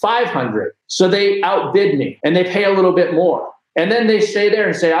with 500. So they outbid me and they pay a little bit more. And then they stay there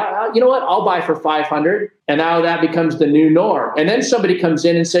and say, you know what? I'll buy for 500. And now that becomes the new norm. And then somebody comes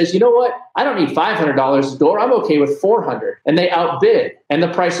in and says, you know what? I don't need $500 a door. I'm okay with 400. And they outbid and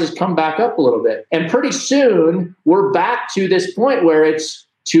the prices come back up a little bit. And pretty soon we're back to this point where it's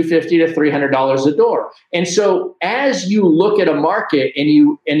 $250 to $300 a door. And so as you look at a market and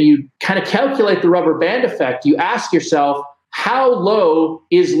you kind of calculate the rubber band effect, you ask yourself, how low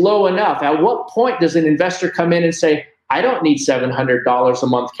is low enough? At what point does an investor come in and say, I don't need $700 a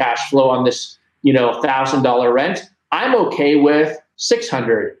month cash flow on this, $1,000 rent. I'm okay with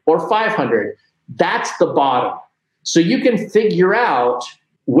 600 or 500. That's the bottom. So you can figure out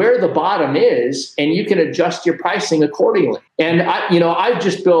where the bottom is and you can adjust your pricing accordingly. And I'm a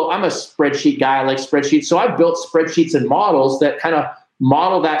spreadsheet guy. I like spreadsheets. So I've built spreadsheets and models that kind of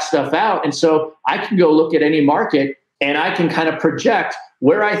model that stuff out. And so I can go look at any market and I can kind of project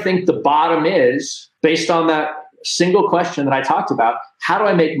where I think the bottom is based on that single question that I talked about. How do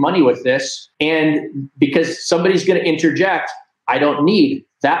I make money with this? And because somebody's going to interject, I don't need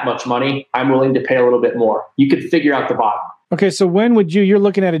that much money. I'm willing to pay a little bit more. You could figure out the bottom. Okay. So when would you're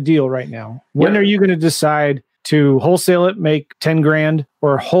looking at a deal right now. When are you going to decide to wholesale it, make 10 grand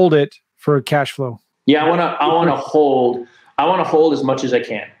or hold it for cash flow? Yeah, I want to hold. I want to hold as much as I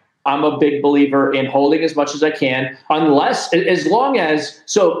can. I'm a big believer in holding as much as I can,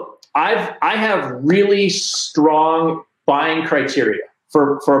 I have really strong buying criteria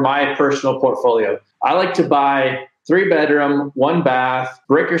for my personal portfolio. I like to buy 3-bedroom, 1-bath,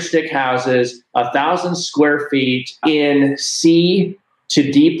 brick or stick houses, 1,000 square feet in C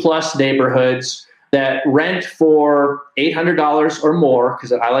to D plus neighborhoods that rent for $800 or more,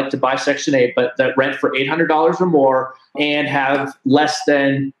 because I like to buy Section 8, but that rent for $800 or more and have less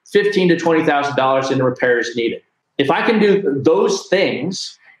than $15,000 to $20,000 in repairs needed. If I can do those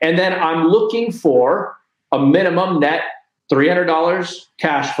things, and then I'm looking for a minimum net $300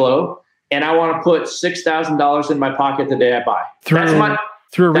 cash flow, and I want to put $6,000 in my pocket the day I buy.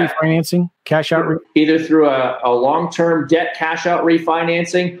 Through a refinancing, cash out? Either through a long-term debt cash out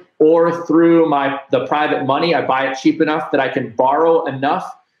refinancing or through the private money. I buy it cheap enough that I can borrow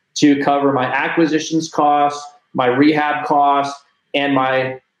enough to cover my acquisitions costs, my rehab costs, and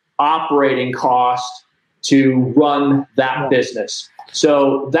my operating cost to run that business.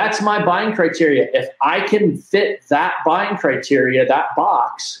 So that's my buying criteria. If I can fit that buying criteria, that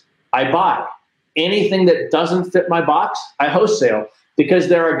box, I buy. Anything that doesn't fit my box, I wholesale, because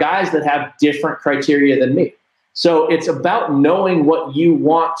there are guys that have different criteria than me. So it's about knowing what you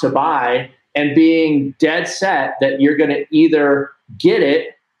want to buy and being dead set that you're going to either get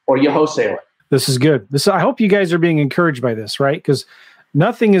it or you wholesale it. This is good. I hope you guys are being encouraged by this, right? Because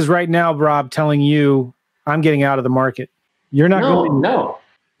nothing is right now, Rob, telling you I'm getting out of the market. You're not going. No.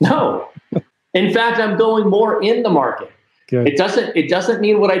 In fact, I'm going more in the market. Good. It doesn't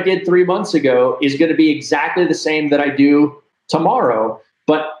mean what I did 3 months ago is going to be exactly the same that I do tomorrow.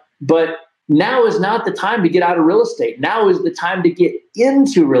 But now is not the time to get out of real estate. Now is the time to get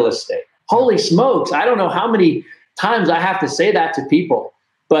into real estate. Holy smokes. I don't know how many times I have to say that to people.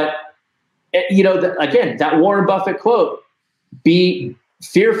 But, again, that Warren Buffett quote, be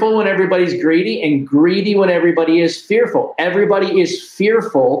fearful when everybody's greedy and greedy when everybody is fearful. Everybody is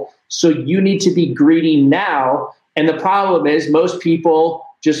fearful, so you need to be greedy now. And the problem is most people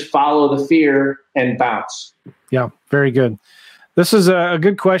just follow the fear and bounce. Yeah, very good. This is a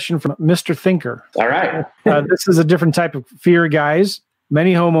good question from Mr. Thinker. All right. This is a different type of fear, guys.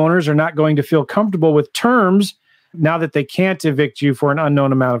 Many homeowners are not going to feel comfortable with terms now that they can't evict you for an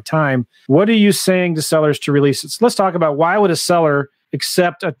unknown amount of time. What are you saying to sellers to release it? So let's talk about why would a seller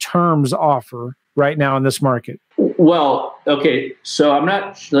accept a terms offer right now in this market? Well, okay. So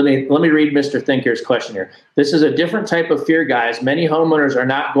let me read Mr. Thinker's question here. This is a different type of fear, guys. Many homeowners are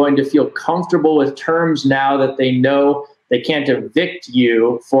not going to feel comfortable with terms now that they know they can't evict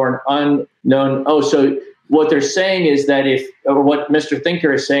you for an unknown. Oh, so what they're saying is that what Mr.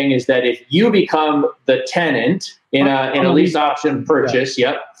 Thinker is saying is that if you become the tenant in a lease option purchase,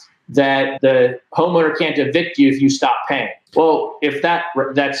 that the homeowner can't evict you if you stop paying. Well, if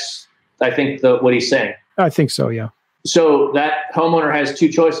that's, I think what he's saying. I think so, yeah. So that homeowner has two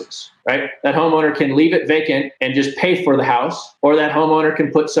choices, right? That homeowner can leave it vacant and just pay for the house, or that homeowner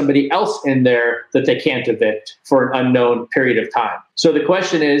can put somebody else in there that they can't evict for an unknown period of time. So the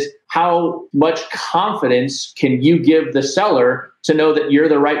question is, how much confidence can you give the seller to know that you're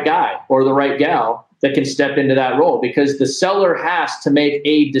the right guy or the right gal that can step into that role? Because the seller has to make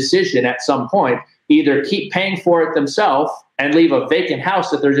a decision at some point, either keep paying for it themselves and leave a vacant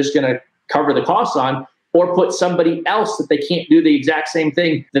house that they're just going to cover the costs on, or put somebody else that they can't do the exact same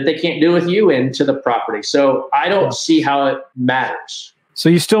thing that they can't do with you into the property. So I don't see how it matters. So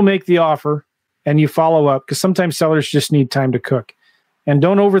you still make the offer and you follow up, because sometimes sellers just need time to cook. And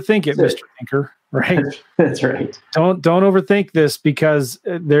don't overthink it, Mr. Thinker, right? That's right. Don't overthink this, because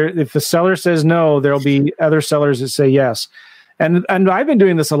if the seller says no, there'll be other sellers that say yes. And I've been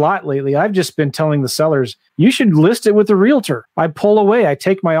doing this a lot lately. I've just been telling the sellers, you should list it with a realtor. I pull away. I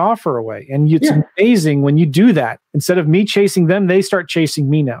take my offer away. And it's amazing when you do that. Instead of me chasing them, they start chasing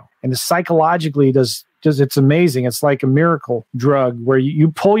me now. And psychologically, it's amazing. It's like a miracle drug where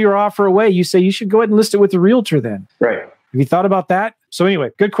you pull your offer away. You say, you should go ahead and list it with a realtor then. Right. Have you thought about that? So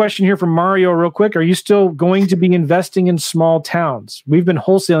anyway, good question here from Mario real quick. Are you still going to be investing in small towns? We've been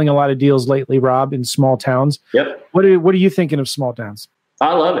wholesaling a lot of deals lately, Rob, in small towns. Yep. What are you thinking of small towns?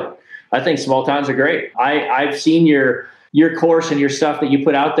 I love it. I think small towns are great. I've seen your course and your stuff that you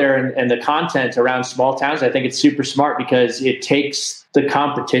put out there and the content around small towns. I think it's super smart because it takes the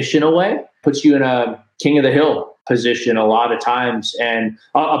competition away, puts you in a king of the hill position a lot of times. And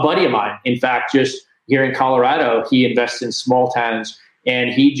a buddy of mine, in fact, just here in Colorado, he invests in small towns,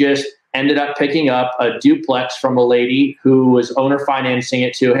 and he just ended up picking up a duplex from a lady who was owner financing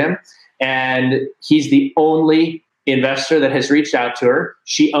it to him. And he's the only investor that has reached out to her.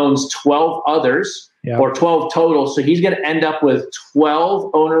 She owns 12 others, or 12 total. So he's going to end up with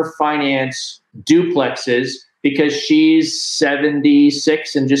 12 owner finance duplexes because she's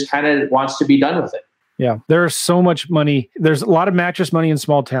 76 and just kind of wants to be done with it. Yeah, there's so much money. There's a lot of mattress money in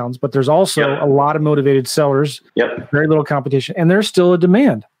small towns, but there's also a lot of motivated sellers. Very little competition. And there's still a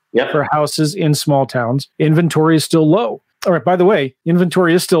demand for houses in small towns. Inventory is still low. All right, by the way,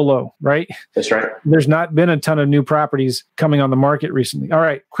 inventory is still low, right? That's right. There's not been a ton of new properties coming on the market recently. All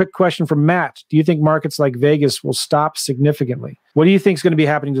right, quick question from Matt. Do you think markets like Vegas will stop significantly? What do you think is going to be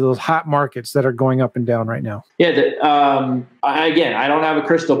happening to those hot markets that are going up and down right now? Yeah, again, I don't have a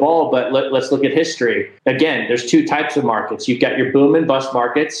crystal ball, but let's look at history. Again, there's two types of markets. You've got your boom and bust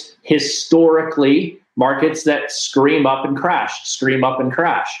markets. Historically, markets that scream up and crash.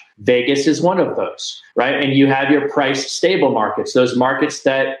 Vegas is one of those, right? And you have your price stable markets, those markets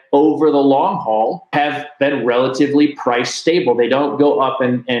that over the long haul have been relatively price stable. They don't go up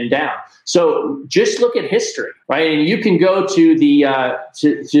and down. So just look at history, right? And you can go to the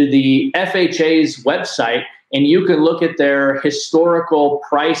FHA's website and you can look at their historical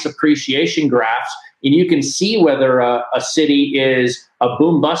price appreciation graphs, and you can see whether a city is a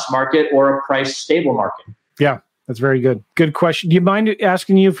boom bust market or a price stable market. Yeah, that's very good. Good question. Do you mind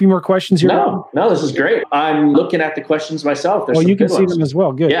asking you a few more questions here? No, this is great. I'm looking at the questions myself. Well, you can see them as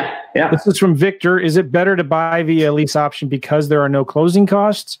well. Good. Yeah. This is from Victor. Is it better to buy via lease option because there are no closing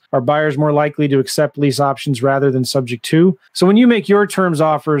costs? Are buyers more likely to accept lease options rather than subject to? So when you make your terms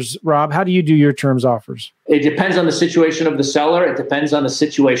offers, Rob, how do you do your terms offers? It depends on the situation of the seller. It depends on the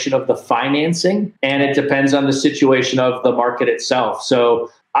situation of the financing, and it depends on the situation of the market itself.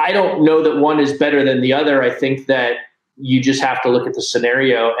 So I don't know that one is better than the other. I think that you just have to look at the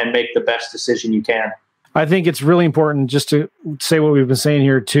scenario and make the best decision you can. I think it's really important, just to say what we've been saying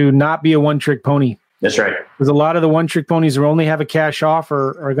here, to not be a one-trick pony. That's right. Because a lot of the one-trick ponies who only have a cash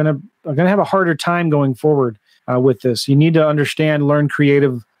offer are going to have a harder time going forward with this. You need to understand, learn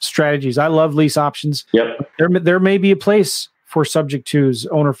creative strategies. I love lease options. Yep. There may be a place for subject to's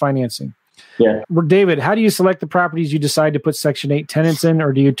owner financing. Yeah. David, how do you select the properties you decide to put Section 8 tenants in,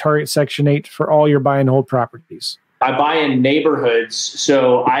 or do you target Section 8 for all your buy and hold properties? I buy in neighborhoods.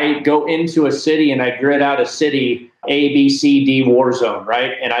 So I go into a city and I grid out a city A, B, C, D war zone,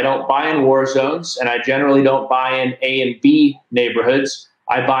 right? And I don't buy in war zones, and I generally don't buy in A and B neighborhoods.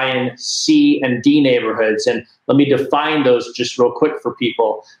 I buy in C and D neighborhoods. And let me define those just real quick for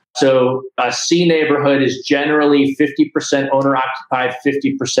people. So a C neighborhood is generally 50% owner occupied,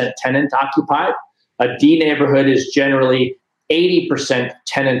 50% tenant occupied. A D neighborhood is generally 80%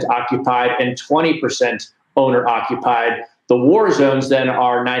 tenant occupied and 20% owner occupied. The war zones then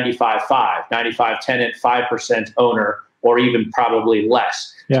are 95-5, 95 tenant, 5% owner, or even probably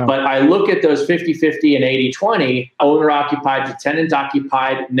less. Yeah. But I look at those 50-50 and 80-20 owner occupied to tenant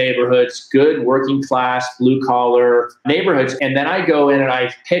occupied neighborhoods, good working class, blue collar neighborhoods. And then I go in and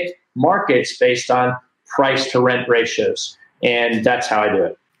I pick markets based on price to rent ratios. And that's how I do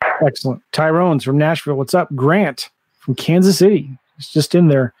it. Excellent. Tyrone's from Nashville. What's up? Grant from Kansas City. It's just in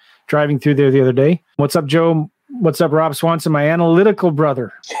there, driving through there the other day. What's up, Joe? What's up, Rob Swanson, my analytical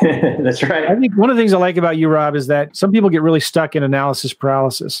brother? That's right. I think one of the things I like about you, Rob, is that some people get really stuck in analysis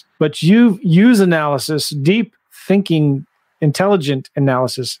paralysis, but you use analysis, deep thinking, intelligent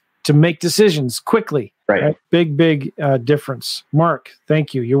analysis to make decisions quickly. Right? Big difference. Mark,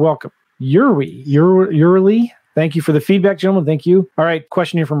 thank you. You're welcome. Yuri, thank you for the feedback, gentlemen. Thank you. All right,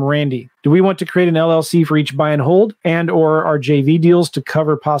 question here from Randy. Do we want to create an LLC for each buy and hold or our JV deals to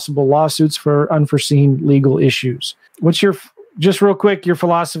cover possible lawsuits for unforeseen legal issues? What's just real quick, your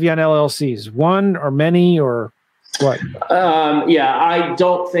philosophy on LLCs? One or many or what? I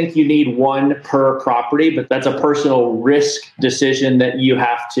don't think you need one per property, but that's a personal risk decision that you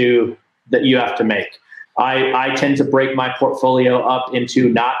have to make. I tend to break my portfolio up into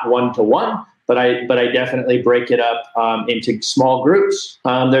not 1-to-1, but I definitely break it up into small groups.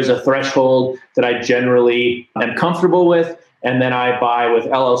 There's a threshold that I generally am comfortable with, and then I buy with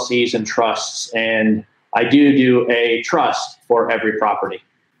LLCs and trusts, and I do a trust for every property.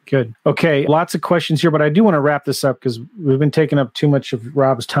 Good. Okay, lots of questions here, but I do want to wrap this up because we've been taking up too much of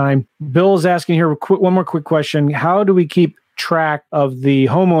Rob's time. Bill is asking here one more quick question. How do we keep track of the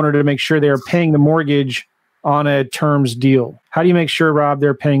homeowner to make sure they're paying the mortgage on a terms deal? How do you make sure, Rob,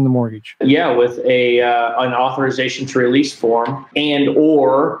 they're paying the mortgage? Yeah, with an authorization to release form,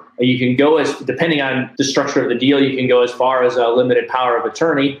 or you can go as, depending on the structure of the deal, you can go as far as a limited power of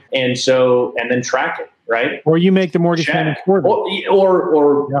attorney, and then track it, right? Or you make the mortgage payment for them.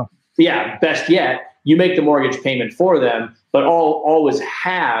 Or best yet, you make the mortgage payment for them, but always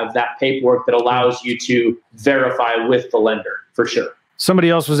have that paperwork that allows you to verify with the lender, for sure.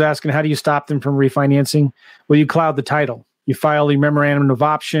 Somebody else was asking, how do you stop them from refinancing? Well, you cloud the title. You file a memorandum of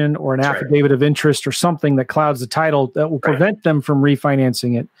option or an affidavit of interest or something that clouds the title that will prevent them from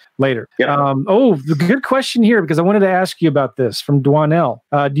refinancing it later. Yep. The good question here, because I wanted to ask you about this from Dwanell.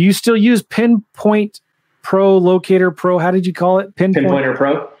 Do you still use Pinpoint Pro, Locator Pro? How did you call it? Pinpointer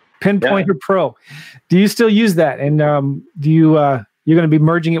Pro. Pinpointer Pro. Do you still use that? And you're going to be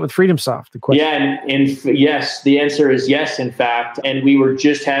merging it with FreedomSoft? The question. Yeah, and yes, the answer is yes, in fact. And we were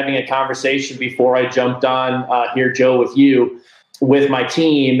just having a conversation before I jumped on here, Joe, with you, with my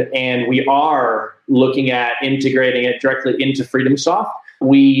team, and we are looking at integrating it directly into FreedomSoft.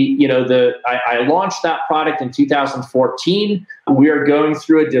 I launched that product in 2014. We are going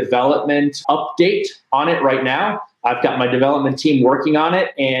through a development update on it right now. I've got my development team working on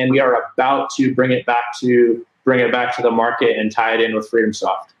it, and we are about to bring it back to the market and tie it in with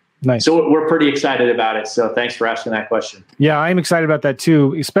FreedomSoft. Nice. So we're pretty excited about it. So thanks for asking that question. Yeah, I'm excited about that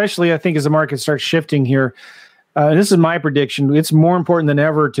too, especially I think as the market starts shifting here. And this is my prediction. It's more important than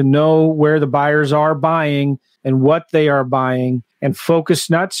ever to know where the buyers are buying and what they are buying, and focus,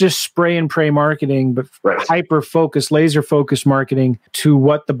 not just spray and pray marketing, but hyper-focused, laser-focused marketing to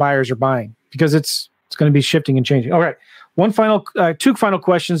what the buyers are buying, because it's going to be shifting and changing. All right. Two final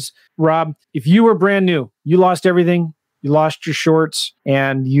questions, Rob. If you were brand new, you lost everything, you lost your shorts,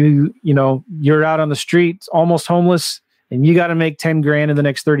 and you're out on the street, almost homeless, and you got to make 10 grand in the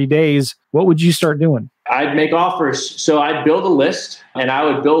next 30 days, what would you start doing? I'd make offers. So I'd build a list, and I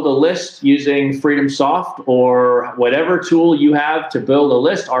would build a list using FreedomSoft or whatever tool you have to build a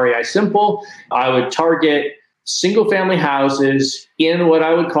list, REI Simple. I would target single family houses in what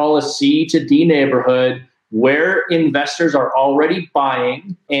I would call a C to D neighborhood where investors are already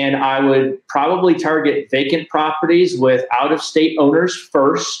buying, and I would probably target vacant properties with out-of-state owners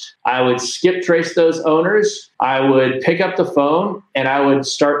first. I would skip trace those owners. I would pick up the phone, and I would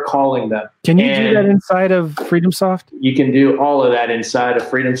start calling them. Can you do that inside of FreedomSoft? You can do all of that inside of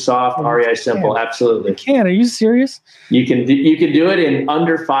FreedomSoft, REI Simple, absolutely. You can. Are you serious? You can do it in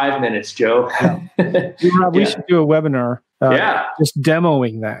under 5 minutes, Joe. Rob, we should do a webinar just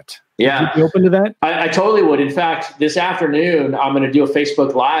demoing that. Yeah. Would you be open to that? I totally would. In fact, this afternoon, I'm going to do a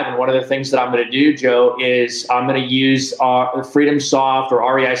Facebook Live. And one of the things that I'm going to do, Joe, is I'm going to use FreedomSoft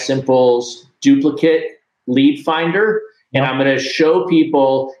or REI Simple's duplicate lead finder. And I'm going to show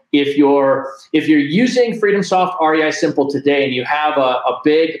people if you're using FreedomSoft REI Simple today and you have a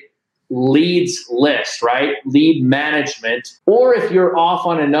big leads list, right? Lead management. Or if you're off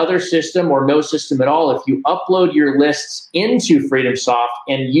on another system or no system at all, if you upload your lists into FreedomSoft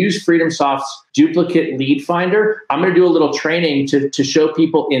and use FreedomSoft's duplicate lead finder, I'm going to do a little training to show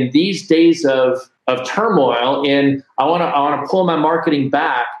people in these days of turmoil. And I want to pull my marketing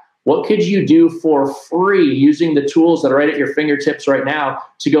back. What could you do for free using the tools that are right at your fingertips right now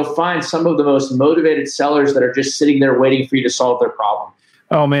to go find some of the most motivated sellers that are just sitting there waiting for you to solve their problem?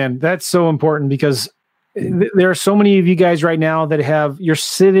 Oh man, that's so important, because There are so many of you guys right now that you're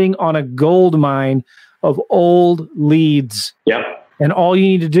sitting on a gold mine of old leads. Yep. And all you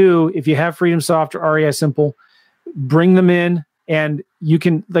need to do, if you have FreedomSoft or REI Simple, bring them in, and you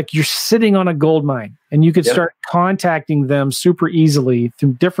can, you're sitting on a gold mine, and you can start contacting them super easily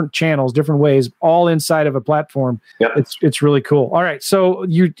through different channels, different ways, all inside of a platform. Yep. It's really cool. All right. So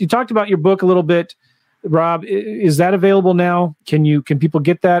you talked about your book a little bit, Rob. Is that available now? Can people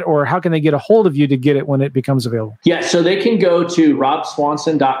get that, or how can they get a hold of you to get it when it becomes available? Yeah. So they can go to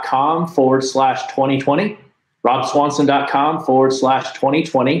robswanson.com/2020,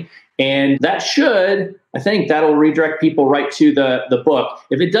 robswanson.com/2020. And that I think that'll redirect people right to the book.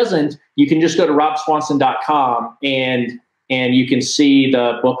 If it doesn't, you can just go to robswanson.com and you can see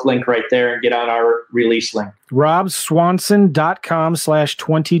the book link right there and get on our release link.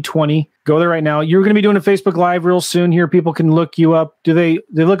 robswanson.com/2020. Go there right now. You're going to be doing a Facebook Live real soon here. People can look you up. Do they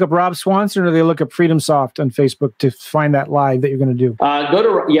look up Rob Swanson, or do they look up FreedomSoft on Facebook to find that live that you're going to do?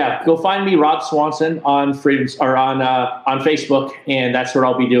 Go find me, Rob Swanson, on on Facebook, and that's where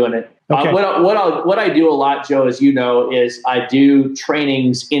I'll be doing it. Okay. What I do a lot, Joe, as you know, is I do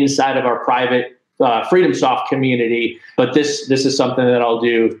trainings inside of our private FreedomSoft community, but this is something that I'll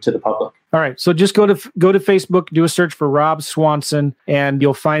do to the public. All right. So just go to Facebook, do a search for Rob Swanson, and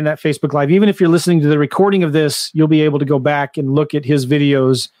you'll find that Facebook Live. Even if you're listening to the recording of this, you'll be able to go back and look at his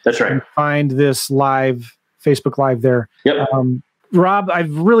videos. That's right. And find this live Facebook Live there. Yep. Rob, I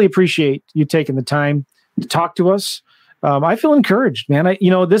really appreciate you taking the time to talk to us. I feel encouraged, man.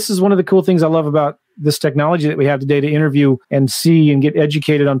 This is one of the cool things I love about this technology that we have today to interview and see and get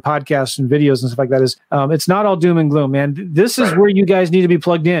educated on podcasts and videos and stuff like that. Is it's not all doom and gloom, man. This is where you guys need to be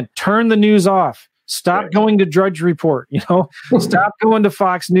plugged in. Turn the news off. Stop going to Drudge Report. Stop going to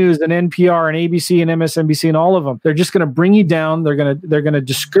Fox News and NPR and ABC and MSNBC and all of them. They're just going to bring you down. They're going to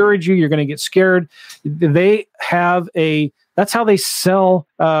discourage you. You're going to get scared. That's how they sell.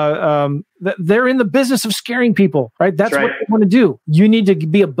 They're in the business of scaring people, right? That's what they want to do. You need to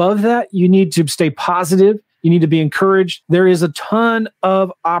be above that. You need to stay positive. You need to be encouraged. There is a ton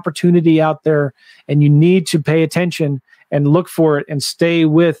of opportunity out there, and you need to pay attention and look for it and stay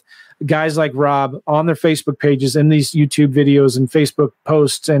with guys like Rob on their Facebook pages and these YouTube videos and Facebook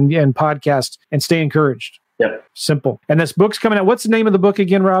posts and podcasts, and stay encouraged. Yep. Simple. And this book's coming out. What's the name of the book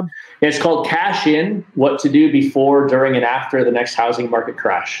again, Rob? It's called Cash In: What to Do Before, During, and After the Next Housing Market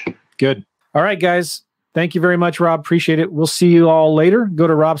Crash. Good. All right, guys. Thank you very much, Rob. Appreciate it. We'll see you all later. Go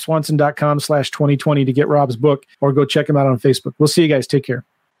to robswanson.com/2020 to get Rob's book, or go check him out on Facebook. We'll see you guys. Take care.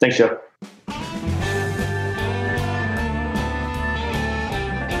 Thanks, Joe.